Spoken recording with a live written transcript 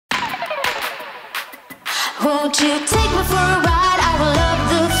Won't you take me for a ride? I will love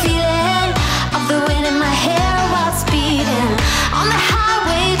the feeling of the wind in my hair while speeding on the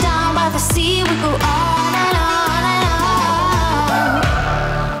highway down by the sea. We go on and on and on.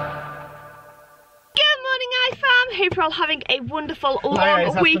 Good morning, iFam. Hope you're all having a wonderful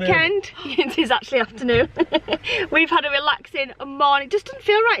long weekend. It is actually afternoon. We've had a relaxing morning. Just doesn't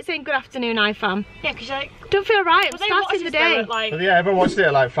feel right saying good afternoon, iFam. Yeah, because like don't feel right. I'm starting the day. Like, yeah, everyone watched it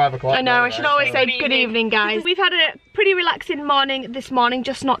at like 5 o'clock. I know. I should always say good evening, guys. We've had a pretty relaxing morning this morning,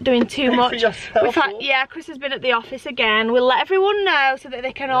 just not doing too much. We've had, yeah, Chris has been at the office again. We'll let everyone know so that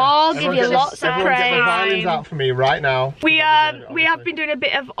they can all give you lots of praise. Everyone get the violins out for me right now. We have been doing a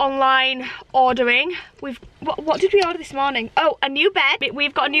bit of online ordering. What did we order this morning? Oh, a new bed.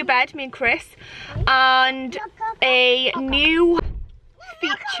 We've got a new bed, me and Chris, and a new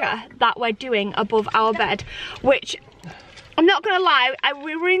feature that we're doing above our bed, which I'm not gonna lie,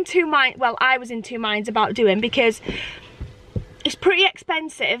 we were in two minds. Well, I was in two minds about doing because it's pretty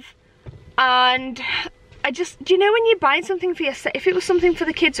expensive, and I just, do you know when you're buying something for yourself, if it was something for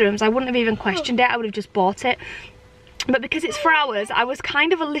the kids' rooms, I wouldn't have even questioned it. I would have just bought it. But because it's for ours, I was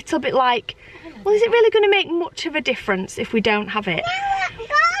kind of a little bit like, well, is it really going to make much of a difference if we don't have it?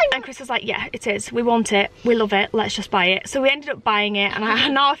 And Chris was like, yeah, it is. We want it. We love it. Let's just buy it. So we ended up buying it,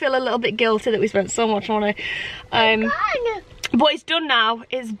 and now I feel a little bit guilty that we spent so much money. But it's done now.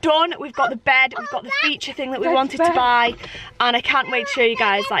 It's done. We've got the bed. We've got the feature thing that we wanted to buy, and I can't wait to show you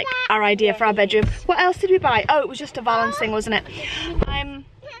guys like our idea for our bedroom. What else did we buy? Oh, it was just a Valence thing, wasn't it?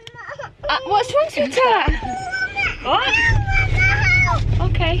 What's wrong, sweetheart? What?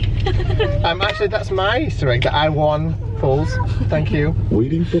 Okay. Actually, that's my Easter egg that I won. Pulls. Thank you.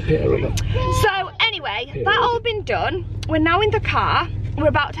 Waiting for parent. So anyway, that all been done. We're now in the car. We're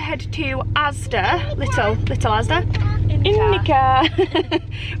about to head to Asda, little Asda. In the car.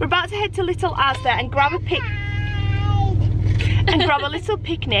 We're about to head to Little Asda and grab a little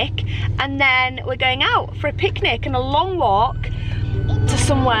picnic, and then we're going out for a picnic and a long walk to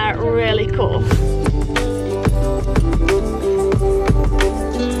somewhere really cool.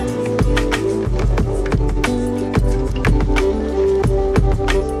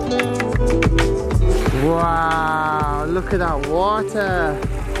 Wow, look at that water.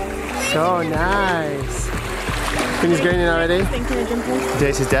 So nice. Think he's going in already? Thinking of jumping.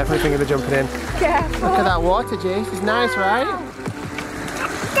 Jace is definitely thinking of jumping in. Careful. Look at that water, Jace. It's nice, right?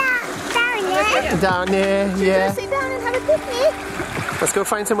 Down there, yeah. Sit down and have a picnic. Let's go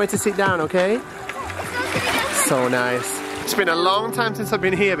find somewhere to sit down, okay? So nice. It's been a long time since I've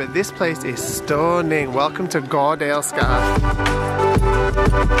been here, but this place is stunning. Welcome to Gordale Scar.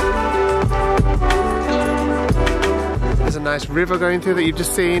 There's a nice river going through that you've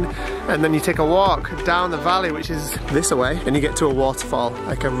just seen, and then you take a walk down the valley, which is this away, and you get to a waterfall,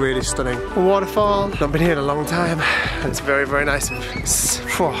 like a really stunning waterfall. Not been here in a long time, and it's very, very nice.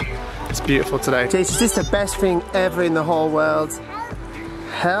 It's beautiful today. Jace, is this the best thing ever in the whole world?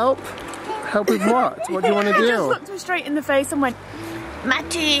 Help? Help with what? What do you want to do? He just looked me straight in the face and went, my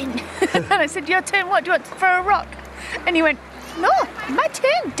turn. And I said, your turn, what? Do you want to throw a rock? And he went, no, my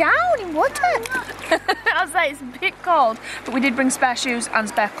turn, down in water. I was like, it's a bit cold. But we did bring spare shoes and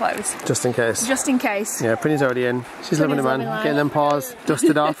spare clothes. Just in case. Just in case. Yeah, Prinny's already in. She's loving it, man. Getting them paws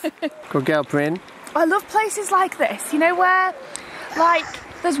dusted off. Good girl, Prin. I love places like this, you know, where, like,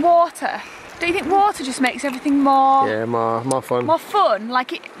 there's water. Don't you think water just makes everything more... Yeah, more fun. More fun.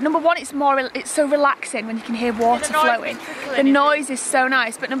 Like, number one, it's so relaxing when you can hear water flowing. The noise is so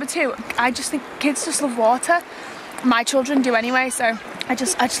nice. But number two, I just think kids just love water. My children do anyway, so I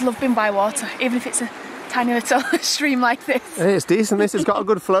just love being by water, even if it's a tiny little stream like this. Hey, it's decent. This has got a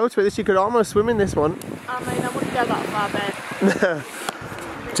good flow to it. This you could almost swim in this one. I mean, I wouldn't go that far, babe.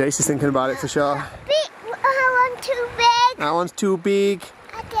 Jace is thinking about it for sure. I want too big. That one's too big.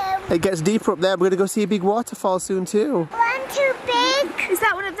 I do. It gets deeper up there. We're going to go see a big waterfall soon too. I want too big. Is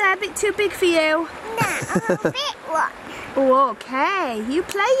that one up there a bit too big for you? No, I want a big one. Oh, okay. You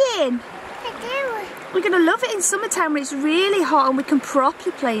playing? I do. We're going to love it in summertime when it's really hot and we can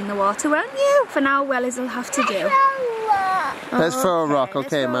properly play in the water, won't you? For now, Wellies will have to do. Let's throw a rock,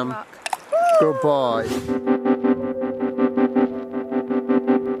 okay, Mum? Good boy.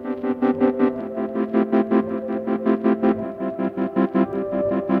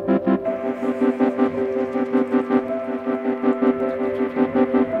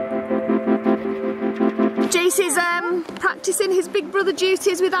 Jace is practicing his big brother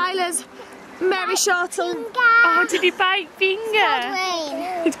duties with Isla's Mary Shortle. Oh, did he bite finger?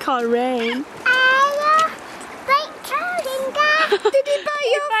 It's called Rain. Did he bite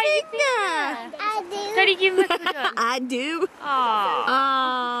your finger? I do. Did he give him a good one? I do.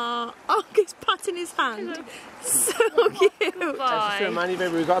 Aww. Oh, he's patting his hand. So cute. Just to remind you,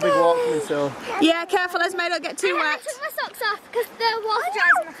 baby, we've got a big walk coming still. Yeah, careful, Esme, don't get too I wet. took my socks off because the water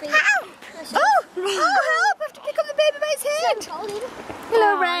dries on my feet. Oh, help! I have to pick up the baby by his head.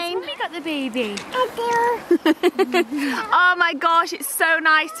 Hello, Rain. We got the baby. Oh my gosh, it's so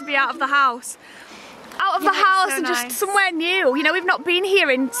nice to be out of the house. Out of the house so and nice. just somewhere new. You know, we've not been here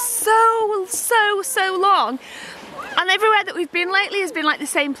in so long. And everywhere that we've been lately has been like the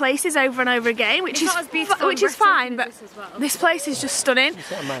same places over and over again, which It's not as beautiful and is fine, breathtaking but as this as well. this place is just stunning.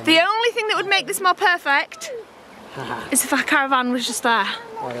 The only thing that would make this more perfect is if our caravan was just there.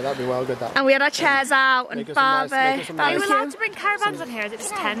 Oh, yeah, that'd be well good, that. And we had our chairs out and Make us some nice- Barbie, make us some Are nice- you barbecue. allowed to bring caravans on here? Is it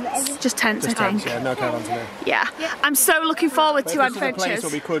just tents? Just tents, Just I think. tents, yeah, no caravans in there. Yeah. I'm so looking forward to This is a place adventures.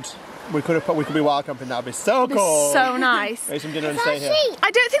 where we could be wild camping. That'd be so cool. So nice. Make some dinner and stay here. I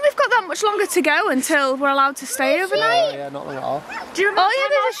don't think we've got that much longer to go until we're allowed to stay Oh overnight. yeah, not long at all. Do you remember Oh, yeah,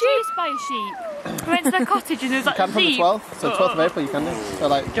 there's a sheep. by a sheep? We went to their cottage and there was like Camp on the sheep. 12th, so 12th of April you can do. So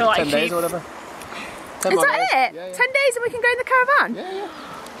like you like 10 days sheep? or whatever. 10 Is more that days. it? Yeah, 10 days and we can go in the caravan? yeah.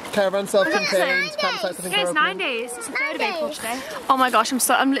 Caravan self-contained, campsites I think Yeah, are it's open. 9 days. It's the 3rd of April today. Oh my gosh, I'm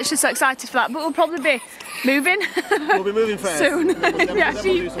literally so excited for that. But we'll probably be moving We'll be moving first. soon. Then we'll Yeah,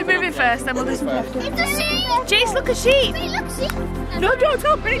 do we're something moving else. first, then we'll do We'll something. move first. It's a sheep. Jace, look, a sheep. Wait, look, sheep. No,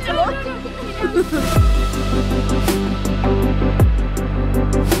 don't bring it to look.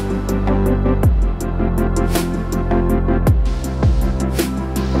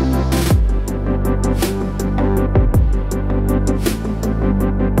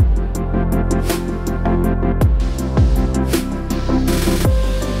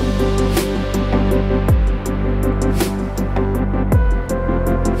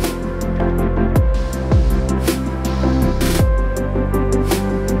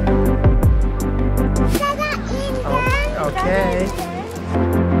 Okay.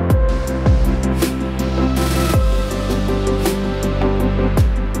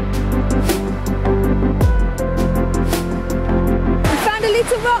 We found a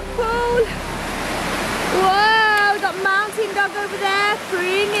little rock pool. Whoa, got mountain dog over there,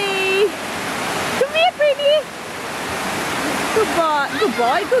 Prinny. Come here, Prinny. Good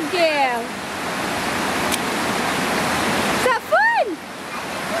boy, good girl. Is that fun?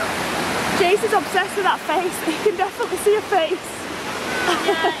 Jace is obsessed with that face. You can definitely see a face.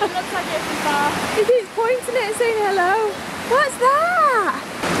 Yeah, it looks like it from far. He keeps pointing at it and saying hello. What's that?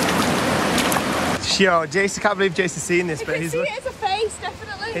 Yo, Jason, I can't believe Jason's seeing this, You but can he's see it as a face,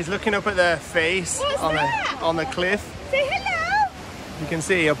 definitely. he's looking up at the face What's on that? the cliff. Say hello. You can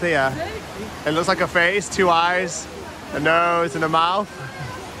see up here. It looks like a face, 2 eyes, a nose and a mouth.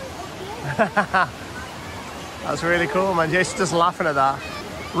 That's really cool, man. Jason's just laughing at that.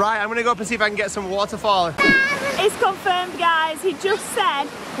 Right, I'm gonna go up and see if I can get some waterfall. It's confirmed, guys. He just said,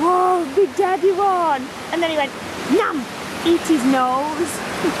 whoa, big daddy one. And then he went, yum, eat his nose.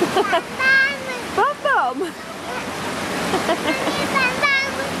 Bum bum. Is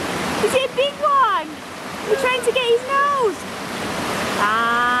it a big one? We're trying to get his nose.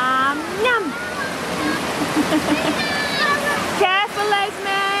 Yum. Careful,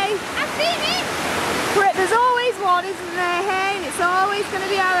 Esme. I've seen it. There's always one, isn't there, hey? And it's always going to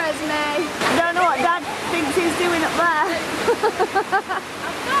be our Esme. I don't know what Dad thinks he's doing up there.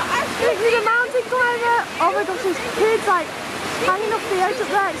 He's a mountain climber. Oh my gosh, there's kids like hanging off the edge up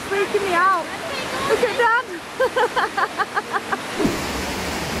there. It's freaking me out. Look at Dad.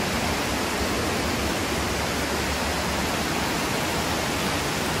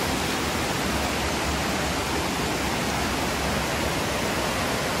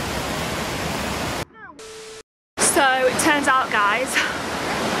 So it turns out, guys,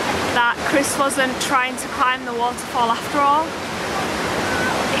 that Chris wasn't trying to climb the waterfall after all.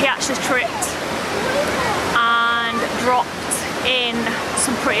 He actually tripped and dropped in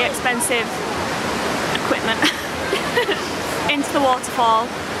some pretty expensive equipment into the waterfall,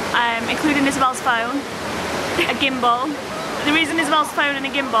 including Isabel's phone, a gimbal. The reason Isabel's phone and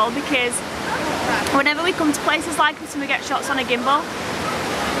a gimbal, because whenever we come to places like this and we get shots on a gimbal,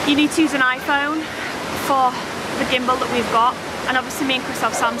 you need to use an iPhone for the gimbal that we've got, and obviously me and Chris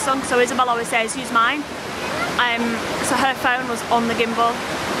have Samsung, so Isabel always says use mine. So her phone was on the gimbal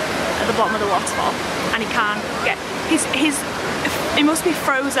at the bottom of the waterfall, and he can't get he must be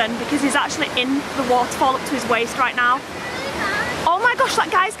frozen because he's actually in the waterfall up to his waist right now. Oh my gosh,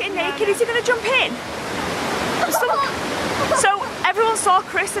 that guy's getting naked. Is he going to jump in? So everyone saw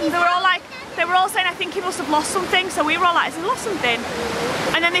Chris and they were all saying I think he must have lost something, so we were all like, has he lost something?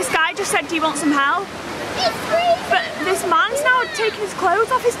 And then this guy just said, do you want some help? It's freezing. But this man's now taking his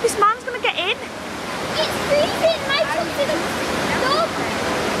clothes off. This man's going to get in. It's freezing. My foot's in the door.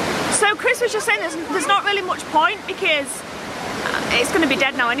 So Chris was just saying there's not really much point because it's going to be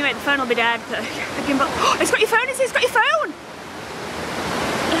dead now anyway. The phone will be dead. The gimbal. Oh, it's got your phone. It's got your phone.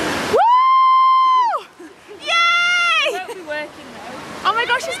 Woo! Yay! It won't be working though. Oh my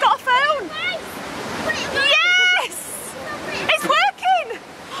gosh, she's got a phone. Yes! It's working.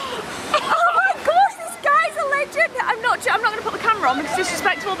 Oh my gosh, this guy's a legend. I'm not going to put the camera on because it's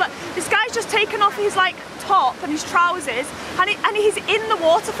disrespectful, but this guy's just taken off his like top and his trousers, and he's in the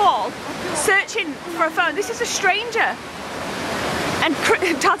waterfall searching for a phone. This is a stranger. And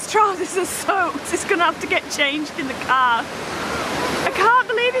Dad's trousers are soaked. He's gonna have to get changed in the car. I can't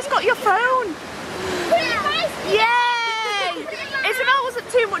believe he's got your phone. Yay! Isabel wasn't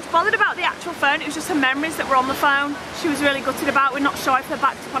too much bothered about the actual phone. It was just her memories that were on the phone. She was really gutted about. We're not sure if they're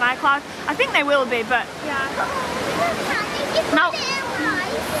backed up on iCloud. I think they will be, but yeah. Now,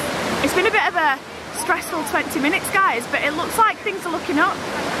 it's been a bit of a stressful 20 minutes, guys, but it looks like things are looking up.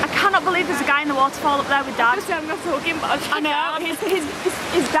 I cannot believe there's a guy in the waterfall up there with Dad. I'm not talking, but I know, he's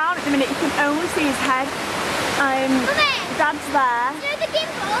down at the minute. You can only see his head. Dad's there. You know the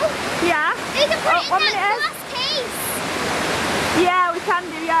gimbal? Yeah. You can put it in 1 that minute. glass case. Yeah, we can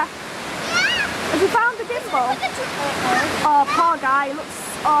do, yeah. Yeah. Have you found the gimbal? Oh, poor guy. He looks...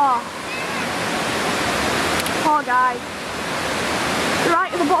 Oh. Poor guy.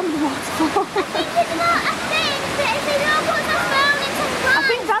 Right at the bottom of the waterfall. I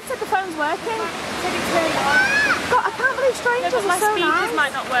think Dad said the phone's working. God, I can't believe strangers but my are so speakers nice.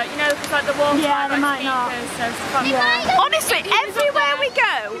 might not work, you know, because like the wall. Yeah, they might not. So Yeah. Honestly, everywhere we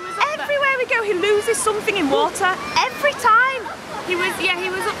go, he loses something in water. Every time. he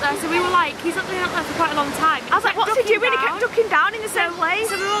was up there, so we were like, he's up there for quite a long time. I was like, what's he doing? He kept ducking down in the same place.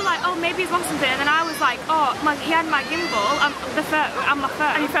 So we were like, oh, maybe he's lost something. And then I was like, oh, he had my gimbal, the phone, and my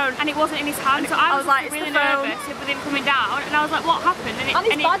phone. And your phone. And it wasn't in his hand. So I was like, really it's the phone. nervous with him coming down. And I was like, what happened? And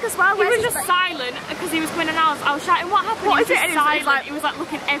his bag as well. He was just silent because he was coming and I was shouting, what happened? What he was is it? just And silent. He was like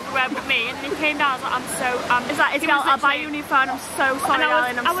looking everywhere but me. And then he came down, I was like, Is that his girl? I'll buy you a new phone. I'm so sorry,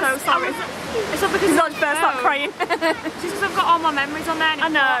 Alan. I'm so sorry. It's not because he's not first start crying. Just because I've got all my memories on there. And I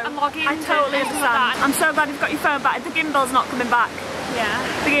know. And login. I totally understand. I'm so glad you've got your phone back. The gimbal's not coming back. Yeah.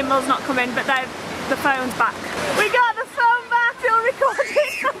 The gimbal's not coming, but the phone's back. We got the phone back. Still recording.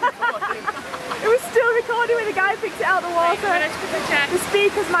 It was still recording when the guy picked it out of the water. The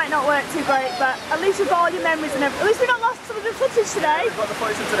speakers might not work too great, but at least you've got all your memories and everything. At least we've not lost some of the footage today. We've got the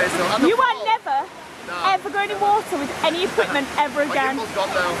footage today still. You are never, ever going in water with any equipment ever again. Gimbal's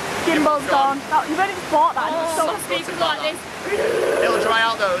gone now. Gimbal's gone. You've only just bought that. Some speakers like this. It'll dry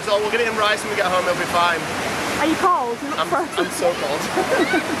out though, so we'll get it in rice when we get home, it'll be fine. Are you cold? You look I'm frozen. so cold.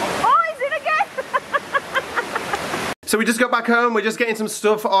 Oh, he's in again! So we just got back home, we're just getting some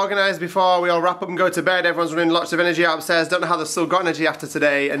stuff organised before we all wrap up and go to bed. Everyone's running lots of energy out upstairs. Don't know how they've still got energy after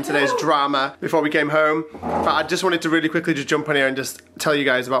today and today's drama before we came home. But I just wanted to really quickly just jump on here and just tell you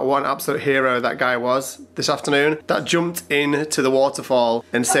guys about what an absolute hero that guy was this afternoon. That jumped into the waterfall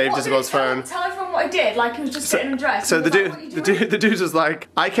and saved Isabel's phone. Tell everyone what I did, like he was just getting undressed. So the dude was like,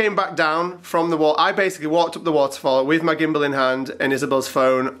 I came back down from the wall. I basically walked up the waterfall with my gimbal in hand and Isabel's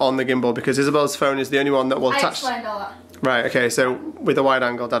phone on the gimbal because Isabel's phone is the only one that will touch. I explained all that. Right, okay, so with a wide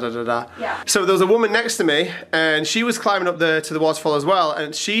angle, da-da-da-da. Yeah. So there was a woman next to me, and she was climbing up to the waterfall as well,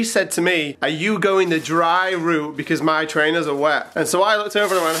 and she said to me, are you going the dry route because my trainers are wet? And so I looked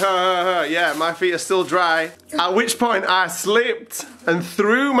over and I went, ha ha ha, yeah, my feet are still dry. At which point I slipped and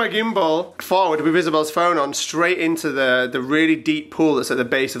threw my gimbal forward with Isabel's phone on straight into the really deep pool that's at the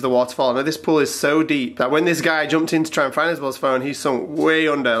base of the waterfall. Now this pool is so deep that when this guy jumped in to try and find Isabel's phone, he sunk way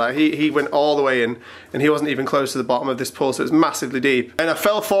under. Like he went all the way in and he wasn't even close to the bottom of this pool, so it was massively deep. And I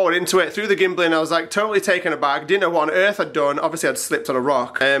fell forward into it, threw the gimbal in. I was like totally taken aback, didn't know what on earth I'd done. Obviously I'd slipped on a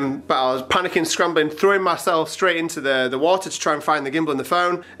rock, but I was panicking, scrambling, throwing myself straight into the water to try and find the gimbal and the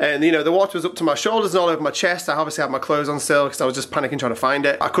phone. And you know, the water was up to my shoulders and all over my chest. I obviously had my clothes on still because I was just panicking trying to find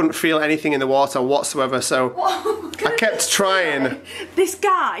it. I couldn't feel anything in the water whatsoever, so I kept trying. This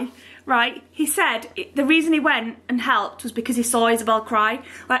guy, right, he said the reason he went and helped was because he saw Isabel cry.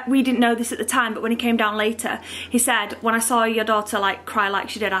 Like, we didn't know this at the time, but when he came down later, he said, when I saw your daughter like cry like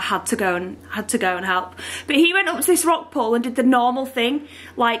she did, I had to go and help. But he went up to this rock pool and did the normal thing,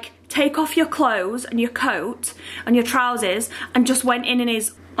 like take off your clothes and your coat and your trousers, and just went in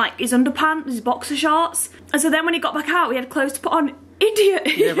his underpants, his boxer shorts. And so then when he got back out, he had clothes to put on.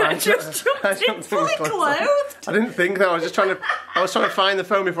 Idiot! Yeah, but just jumped in fully clothed. I didn't think that. I was trying to find the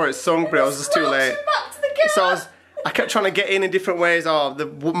phone before it sunk, but it was just too late. Back to the So I kept trying to get in different ways. Oh,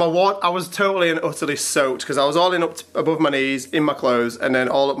 my water, I was totally and utterly soaked because I was all in up above my knees in my clothes, and then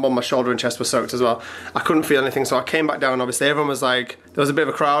all up on my shoulder and chest was soaked as well. I couldn't feel anything, so I came back down. Obviously, everyone was like, there was a bit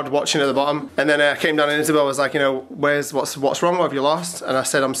of a crowd watching at the bottom, and then I came down and Isabel was like, you know, what's wrong? What have you lost? And I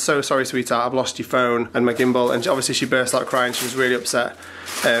said, I'm so sorry, sweetheart. I've lost your phone and my gimbal. And obviously, she burst out crying. She was really upset.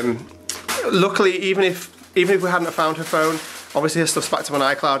 Luckily, even if we hadn't have found her phone, obviously her stuff's back to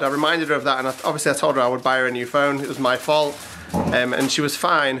my iCloud. I reminded her of that, and obviously I told her I would buy her a new phone. It was my fault, and she was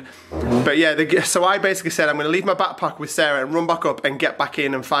fine. But yeah, so I basically said I'm going to leave my backpack with Sarah and run back up and get back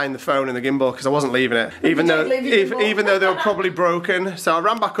in and find the phone and the gimbal, because I wasn't leaving it, even though they were probably broken. So I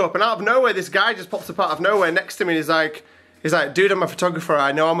ran back up, and out of nowhere, this guy just pops up out of nowhere next to me. And he's like, dude, I'm a photographer.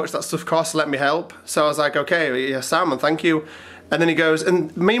 I know how much that stuff costs. Let me help. So I was like, okay, yeah, Sam, and thank you. And then he goes,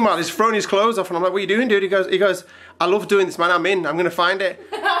 and meanwhile he's throwing his clothes off, and I'm like, what are you doing, dude? He goes, I love doing this, man. I'm going to find it.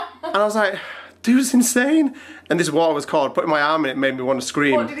 And I was like, dude, it's insane. And this water was cold. Putting my arm in it made me want to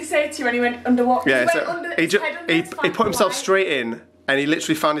scream. What did he say to you when he went underwater? Yeah, he put himself straight in, and he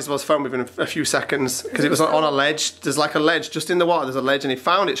literally found his phone within a few seconds, because it was on a ledge. There's like a ledge just in the water. There's a ledge, and he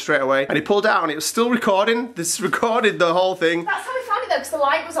found it straight away. And he pulled it out, and it was still recording. This recorded the whole thing. That's how he found it though, because the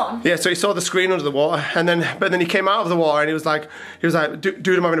light was on. Yeah, so he saw the screen under the water, but then he came out of the water, and he was like, dude,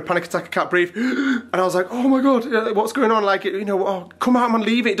 I'm having a panic attack. I can't breathe. And I was like, oh my god, what's going on? Like, you know, oh, come out, man,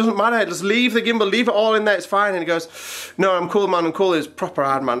 leave it. It doesn't matter. Just leave the gimbal, leave it all in there. It's fine. And he goes, no, I'm cool, man. I'm cool. It was proper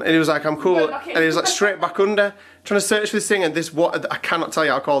hard, man. And he was like, I'm cool. And he was like straight back under, trying to search for this thing, and this water, I cannot tell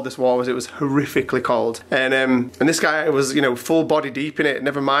you how cold this water was. It was horrifically cold. And this guy was, you know, full body deep in it,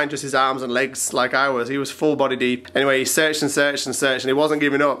 never mind just his arms and legs like I was. He was full body deep. Anyway, he searched and searched and searched, and he wasn't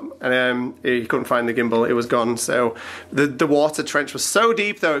giving up, and he couldn't find the gimbal. It was gone. So the water trench was so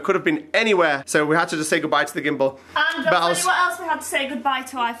deep though, it could have been anywhere. So we had to just say goodbye to the gimbal. And I'll tell you what else we had to say goodbye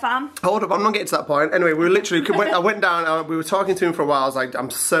to iFam. Hold up, I'm not getting to that point. Anyway, we were literally, I went down, we were talking to him for a while. I was like,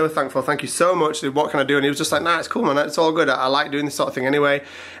 I'm so thankful, thank you so much. What can I do? And he was just like, nah, it's cool, man, it's all good. I like doing this sort of thing anyway.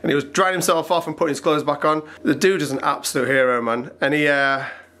 And he was drying himself off and putting his clothes back on. The dude is an absolute hero, man. And he, I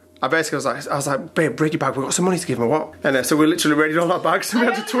basically was like, babe, break your bag, we've got some money to give him, or what? And so we literally readied all our bags, so we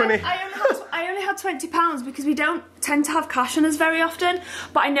had to 20. I only had £20 because we don't tend to have cash on us very often,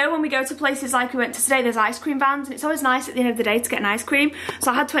 but I know when we go to places like we went to today, there's ice cream vans, and it's always nice at the end of the day to get an ice cream.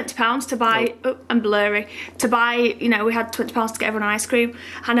 So I had £20 to buy, I'm blurry, to buy, you know, we had £20 to get everyone an ice cream,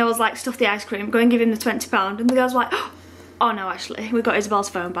 and I was like, stuff the ice cream, go and give him the £20, and the girls were like, oh no, actually, we got Isabel's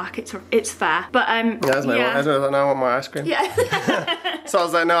phone back. It's fair, but I want my ice cream. Yeah. So I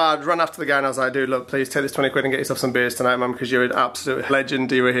was like, no, I'd run after the guy, and I was like, dude, look, please take this 20 quid and get yourself some beers tonight, man, because you're an absolute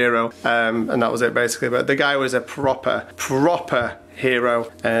legend. You're a hero. And that was it basically. But the guy was a proper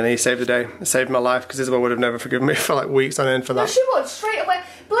hero, and he saved the day. He saved my life, because Isabel would have never forgiven me for like weeks on end for that. No, she would straight away.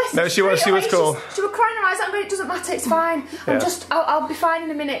 Bless no, she was cool. She was crying her eyes out, but it doesn't matter, it's fine. Yeah. I'll be fine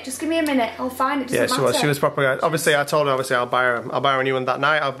in a minute. Just give me a minute. I'll find it. Doesn't matter. She was proper. Obviously, I told her, I'll buy her a new one that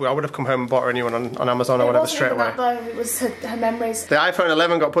night. I would have come home and bought her a new one on Amazon or whatever straight away. It was her memories. The iPhone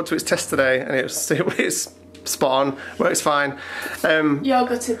 11 got put to its test today, and it's spot on, works fine. You're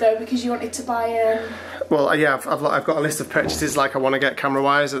gutted though, because you wanted to buy. Well, yeah, I've got a list of purchases like I want to get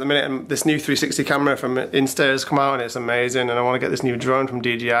camera-wise at the minute, and this new 360 camera from Insta has come out, and it's amazing, and I want to get this new drone from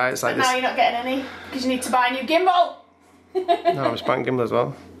DJI. It's like but now you're not getting any, because you need to buy a new gimbal. No, I'm just buying gimbal as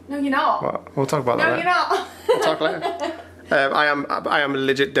well. No, you're not. What? We'll talk about that later. No, you're not. We'll talk later. I am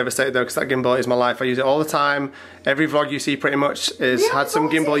legit devastated though, because that gimbal is my life. I use it all the time. Every vlog you see pretty much has had some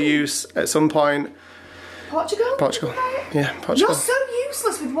gimbal use at some point. Portugal. Yeah, Portugal. You're so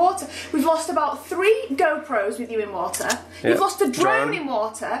useless with water. We've lost about 3 GoPros with you in water. Yeah. You've lost a drone in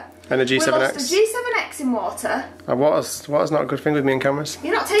water. And a G7X. We've lost a G7X in water. Water's not a good thing with me and cameras.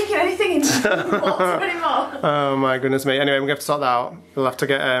 You're not taking anything into water anymore. Oh my goodness me. Anyway, we're going to have to sort that out. We'll have to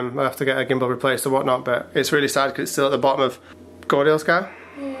get a gimbal replaced or whatnot, but it's really sad because it's still at the bottom of Gordale's car.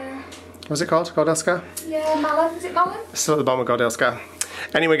 Yeah. What's it called? Gordale's car? Yeah, Malin. Is it Malin? It's still at the bottom of Gordale's car.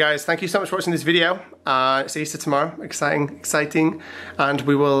 Anyway guys, thank you so much for watching this video. It's Easter tomorrow, exciting, and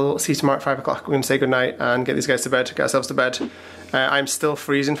we will see you tomorrow at 5 o'clock. We're going to say goodnight and get these guys to bed, get ourselves to bed. I'm still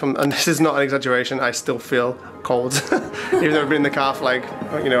freezing and this is not an exaggeration, I still feel cold, even though I've been in the car for like,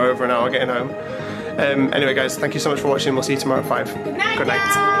 you know, over an hour getting home. Anyway guys, thank you so much for watching. We'll see you tomorrow at 5. Good night. Good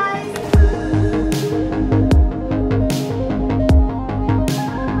night.